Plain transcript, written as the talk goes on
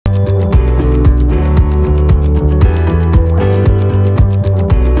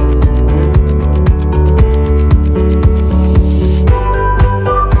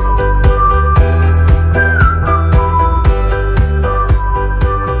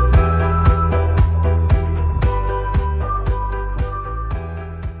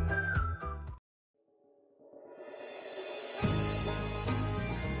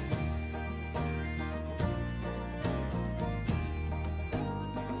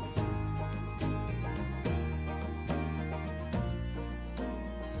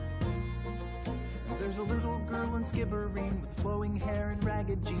There's a little girl in Skibbereen with flowing hair and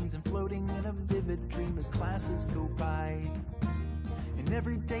ragged jeans, and floating in a vivid dream as classes go by. And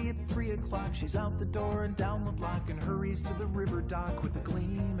every day at 3 o'clock she's out the door and down the block, and hurries to the river dock with a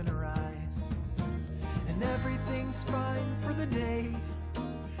gleam in her eyes. And everything's fine for the day.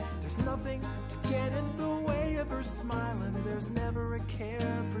 There's nothing to get in the way of her smiling. There's never a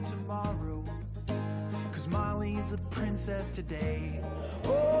care for tomorrow, 'cause Molly's a princess today. Oh,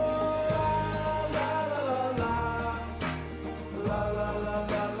 la la la la la la la la la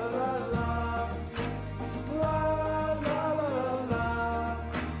la la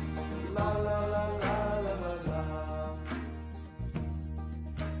la la la la la.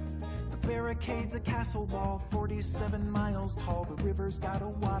 The barricade's a castle wall, 47 miles tall. The river's got a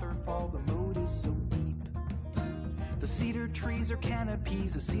waterfall, the moat is so deep. The cedar trees are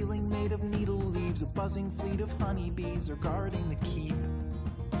canopies, a ceiling made of needle leaves. A buzzing fleet of honeybees are guarding the keep.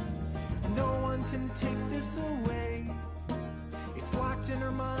 No one can take this away. It's locked in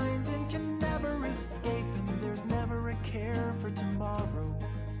her mind and can never escape. And there's never a care for tomorrow,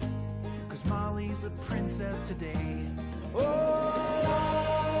 'cause Molly's a princess today. Oh, la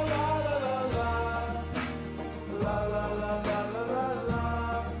la la la la la la la la la la la.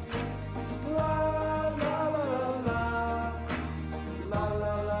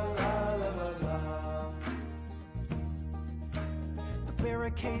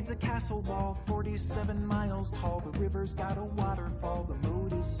 Barricade's a castle wall, 47 miles tall. The river's got a waterfall, the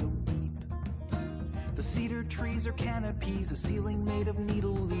moat is so deep. The cedar trees are canopies, a ceiling made of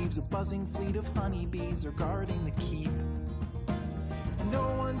needle leaves. A buzzing fleet of honeybees are guarding the keep.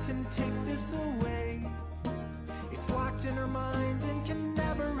 No one can take this away. It's locked in her mind and can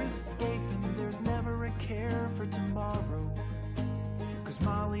never escape. And there's never a care for tomorrow, 'cause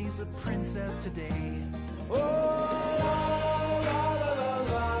Molly's a princess today. Oh, la la la la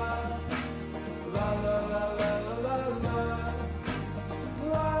la la la la la la la la.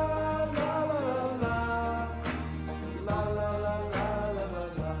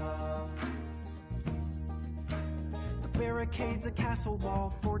 The barricade's a castle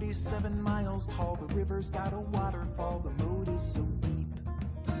wall, 47 miles tall. The river's got a waterfall, the moat is so deep.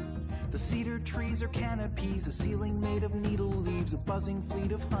 The cedar trees are canopies, a ceiling made of needle leaves. A buzzing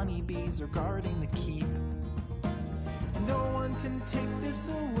fleet of honeybees are guarding the keep. No one can take this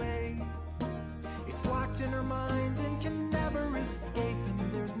away. It's locked in her mind and can never escape.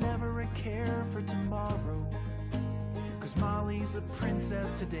 And there's never a care for tomorrow, 'cause Molly's a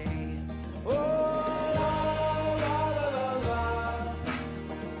princess today. Oh, la la la la la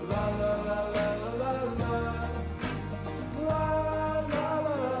la la la la la la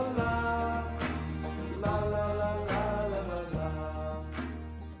la la la la.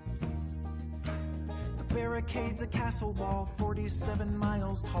 The barricade's a castle wall, 47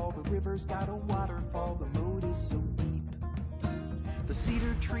 miles tall. The river's got a waterfall, the moat is so deep. The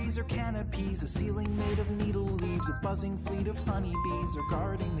cedar trees are canopies, a ceiling made of needle leaves. A buzzing fleet of honeybees are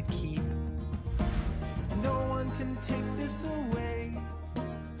guarding the keep. No one can take this away.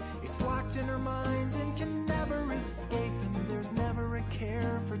 It's locked in her mind and can never escape. And there's never a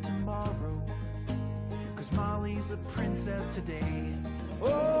care for tomorrow, 'cause Molly's a princess today. Oh,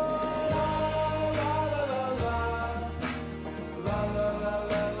 la la la la la la la la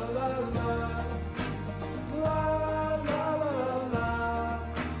la la la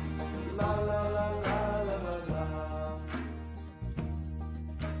la la la la la.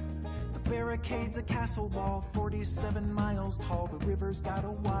 The barricade's a castle wall, 47 miles tall. The river's got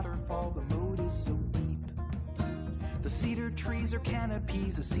a waterfall, the moat is so deep. The cedar trees are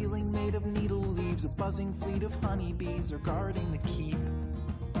canopies, a ceiling made of needle leaves. A buzzing fleet of honeybees are guarding the keep.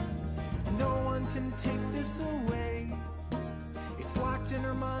 No one can take this away. It's locked in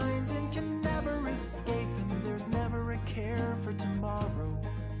her mind and can never escape. And there's never a care for tomorrow,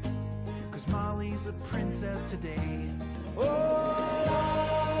 'cause Molly's a princess today. Oh, la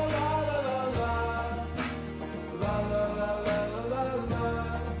la la la la la la la la la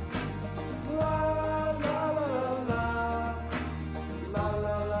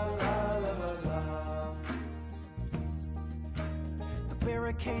la la la la la. The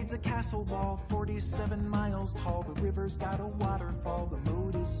barricade's a castle wall, 47 miles tall. The river's got a waterfall, the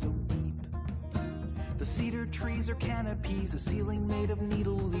moat is so deep. The cedar trees are canopies, a ceiling made of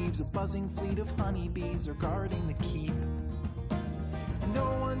needle leaves. A buzzing fleet of honeybees are guarding the keep.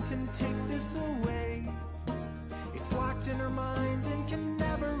 No one can take this away. It's locked in her mind and can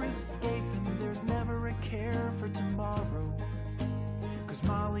never escape. And there's never a care for tomorrow, 'cause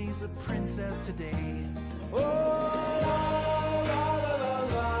Molly's a princess today. Oh, la la la la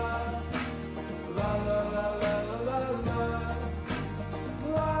la la la la la la la la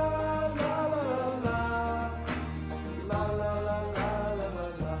la la la.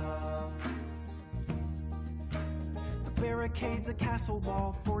 a castle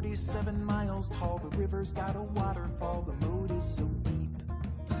wall 47 miles tall. The river's got a waterfall, the moat is so deep.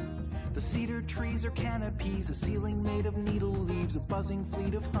 The cedar trees are canopies, a ceiling made of needle leaves. A buzzing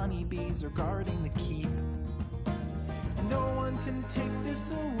fleet of honeybees are guarding the keep. And no one can take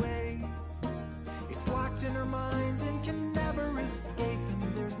this away. It's locked in her mind and can never escape.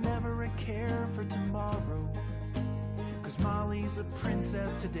 And there's never a care for tomorrow, 'cause Molly's a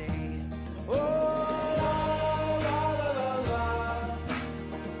princess today. Oh, la la la la la,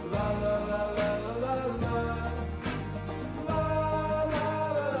 la la la la la la, la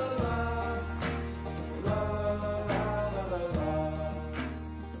la la la la.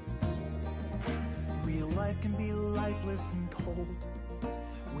 Real life can be lifeless and cold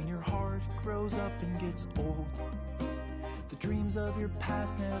when your heart grows up and gets old. The dreams of your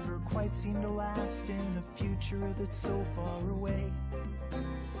past never quite seem to last in a future that's so far away.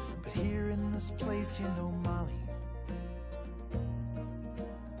 But here in this place, you know Molly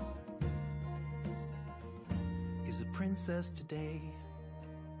is a princess today.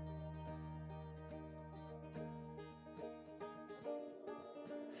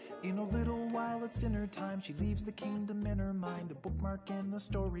 In a little while it's dinner time. She leaves the kingdom in her mind, a bookmark in the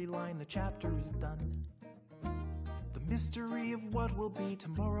storyline. The chapter is done. The mystery of what will be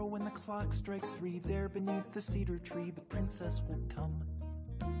tomorrow when the clock strikes 3. There beneath the cedar tree the princess will come.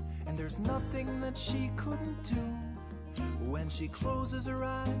 And there's nothing that she couldn't do when she closes her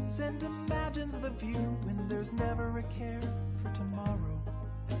eyes and imagines the view. And there's never a care for tomorrow,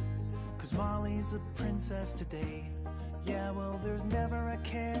 'cause Molly's a princess today. Yeah, well, there's never a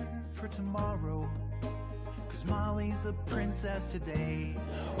care for tomorrow, 'cause Molly's a princess today.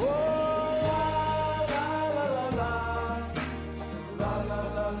 Oh, la la la la la, la la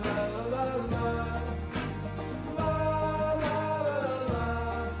la la la la.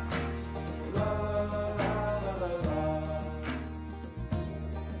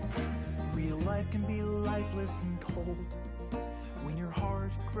 Can be lifeless and cold when your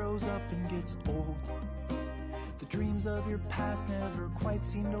heart grows up and gets old. The dreams of your past never quite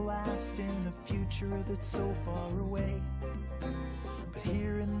seem to last in a future that's so far away. But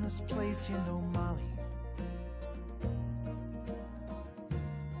here in this place, you know Molly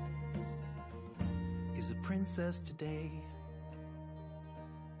is a princess today.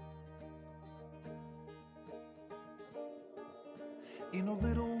 In a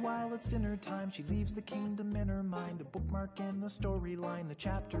little while it's dinner time. She leaves the kingdom in her mind, a bookmark in the storyline. The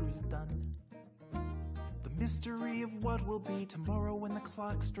chapter is done. The mystery of what will be tomorrow when the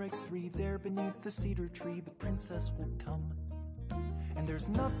clock strikes 3. There beneath the cedar tree the princess will come. And there's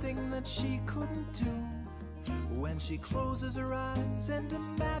nothing that she couldn't do when she closes her eyes and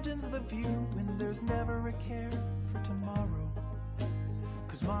imagines the view. And there's never a care for tomorrow,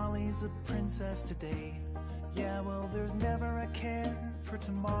 'cause Molly's a princess today. Yeah, well, there's never a care for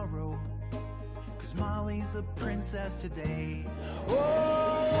tomorrow, 'cause Molly's a princess today. Oh,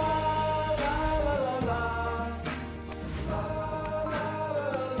 la la la la la, la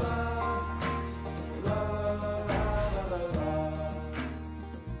la la la la.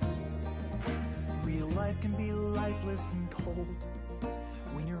 Real life can be lifeless and cold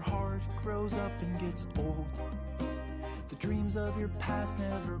when your heart grows up and gets old. The dreams of your past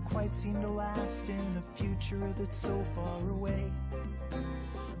never quite seem to last in a future that's so far away.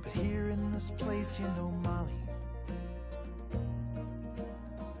 But here in this place, you know Molly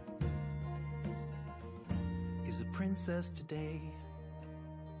is a princess today.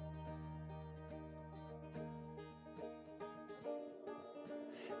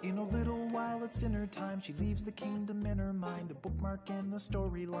 In a little while it's dinner time. She leaves the kingdom in her mind, a bookmark in the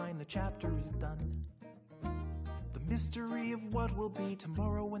storyline. The chapter is done. Mystery of what will be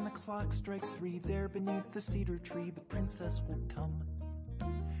tomorrow when the clock strikes 3. There beneath the cedar tree the princess will come.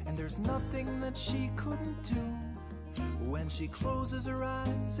 And there's nothing that she couldn't do when she closes her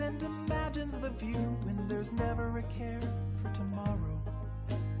eyes and imagines the view. And there's never a care for tomorrow,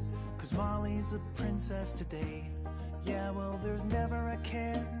 'cause Molly's a princess today. Yeah, well, there's never a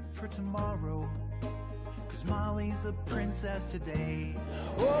care for tomorrow, 'cause Molly's a princess today.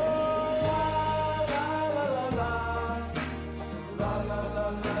 Oh, la la la la la. La la la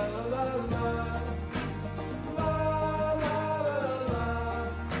la la la la, la la la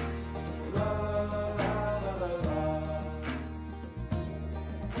la la.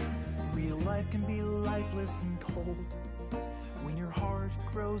 Real life can be lifeless and cold when your heart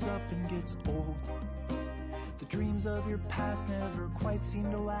grows up and gets old. The dreams of your past never quite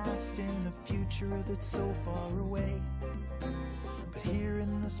seem to last in a future that's so far away. But here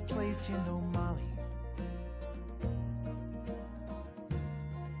in this place, you know Molly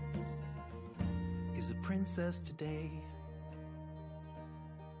is a princess today.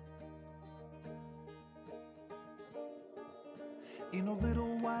 In a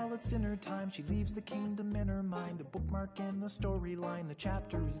little while it's dinner time. She leaves the kingdom in her mind, a bookmark in the storyline. The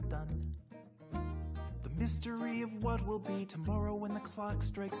chapter is done. The mystery of what will be tomorrow when the clock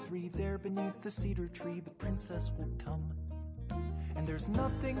strikes 3. There beneath the cedar tree the princess will come. And there's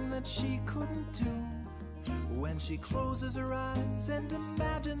nothing that she couldn't do when she closes her eyes and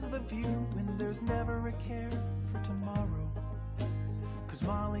imagines the view. And there's never a care for tomorrow, 'cause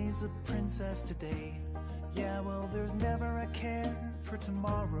Molly's a princess today. Yeah, well, there's never a care for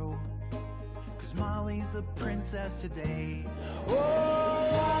tomorrow, 'cause Molly's a princess today. Oh,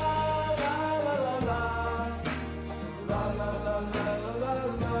 la, la, la, la, la. La, la, la, la, la, la,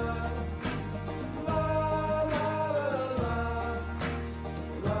 la. La, la, la, la.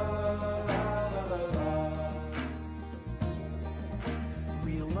 La, la, la, la.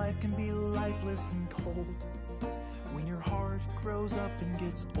 Real life can be lifeless and cold when your heart grows up and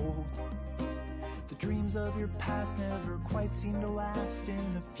gets old. The dreams of your past never quite seem to last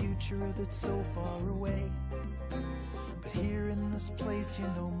in a future that's so far away. But here in this place, you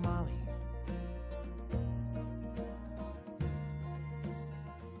know Molly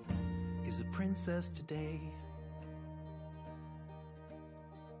is a princess today.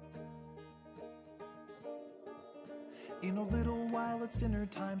 In a little while it's dinner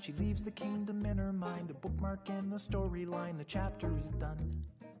time. She leaves the kingdom in her mind, a bookmark in the storyline. The chapter is done.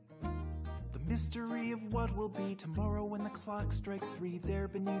 Mystery of what will be tomorrow when the clock strikes 3. There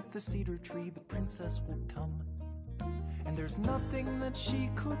beneath the cedar tree the princess will come. And there's nothing that she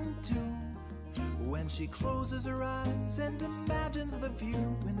couldn't do when she closes her eyes and imagines the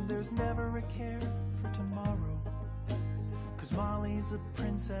view. And there's never a care for tomorrow, 'cause Molly's a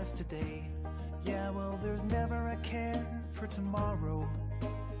princess today. Yeah, well, there's never a care for tomorrow,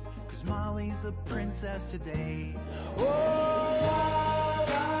 'cause Molly's a princess today. Oh, la,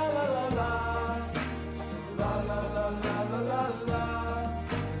 la, la, la, la. La, la, la, la, la, la, la.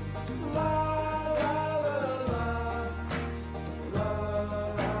 La, la, la, la. La, la,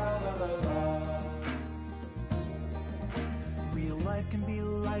 la, la, la. Real life can be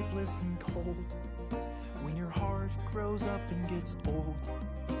lifeless and cold when your heart grows up and gets old.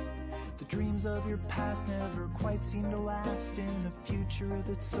 The dreams of your past never quite seem to last in a future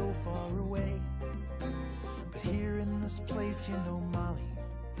that's so far away. But here in this place, you know Molly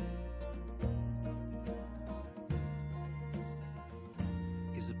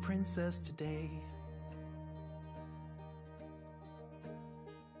is a princess today.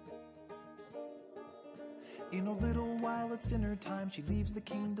 In a little while it's dinner time. She leaves the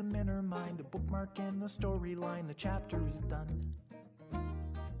kingdom in her mind, a bookmark in the storyline. The chapter is done.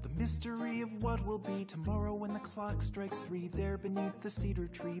 The mystery of what will be tomorrow when the clock strikes 3. There beneath the cedar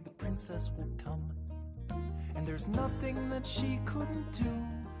tree the princess will come. And there's nothing that she couldn't do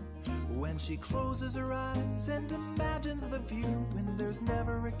when she closes her eyes and imagines the view. And there's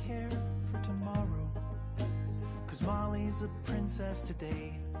never a care for tomorrow, 'cause Molly's a princess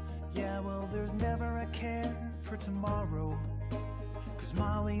today. Yeah, well, there's never a care for tomorrow, 'cause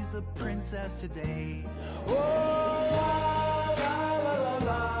Molly's a princess today. Oh, la, la, la, la,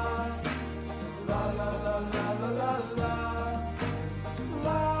 la. La, la, la, la, la, la, la.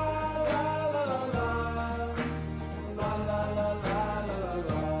 La, la, la, la, la. La, la, la, la, la,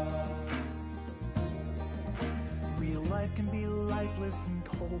 la. Real life can be lifeless and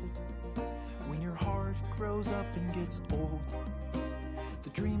cold when your heart grows up and gets old. The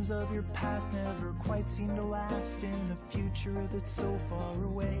dreams of your past never quite seem to last in a future that's so far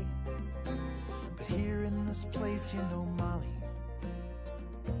away. But here in this place, you know Molly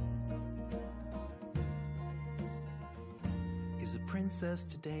is a princess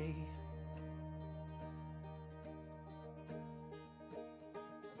today.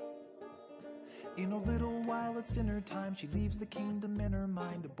 In a little while it's dinner time. She leaves the kingdom in her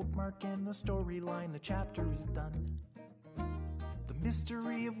mind, a bookmark in the storyline. The chapter is done. The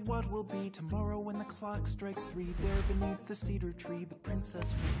mystery of what will be tomorrow when the clock strikes 3. There beneath the cedar tree the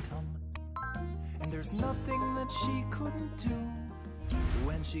princess will come. And there's nothing that she couldn't do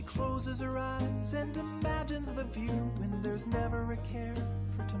when she closes her eyes and imagines the view. And there's never a care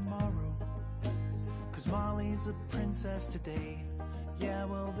for tomorrow, 'cause Molly's a princess today. Yeah,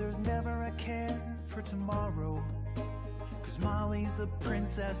 well, there's never a care for tomorrow, 'cause Molly's a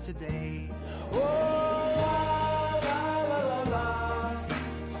princess today. Oh, la, la, la, la, la.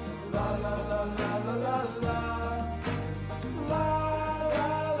 La, la, la, la, la, la, la. La,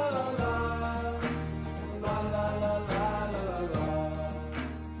 la, la, la, la. La, la, la, la, la, la.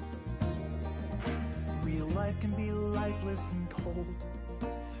 Real life can be lifeless and cold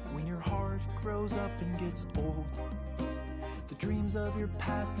when your heart grows up and gets old. The dreams dreams of your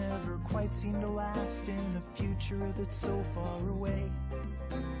past never quite seem to last in a future that's so far away.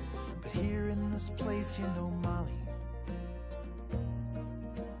 But here in this place, you know, Molly,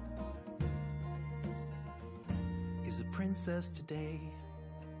 is a princess today.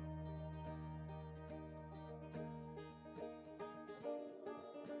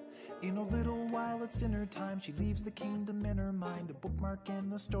 In a little while it's dinner time, she leaves the kingdom in her mind, a bookmark in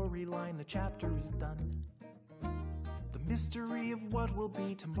the storyline, the chapter is done. The mystery of what will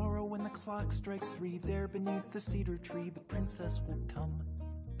be tomorrow when the clock strikes 3, there beneath the cedar tree the princess will come.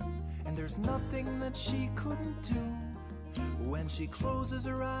 And there's nothing that she couldn't do when she closes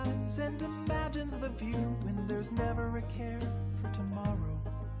her eyes and imagines the view, and there's never a care for tomorrow,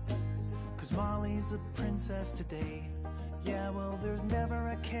 'cause Molly's a princess today. Yeah, well, there's never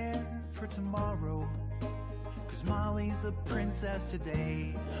a care for tomorrow, 'cause Molly's a princess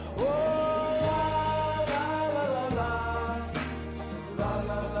today. Oh,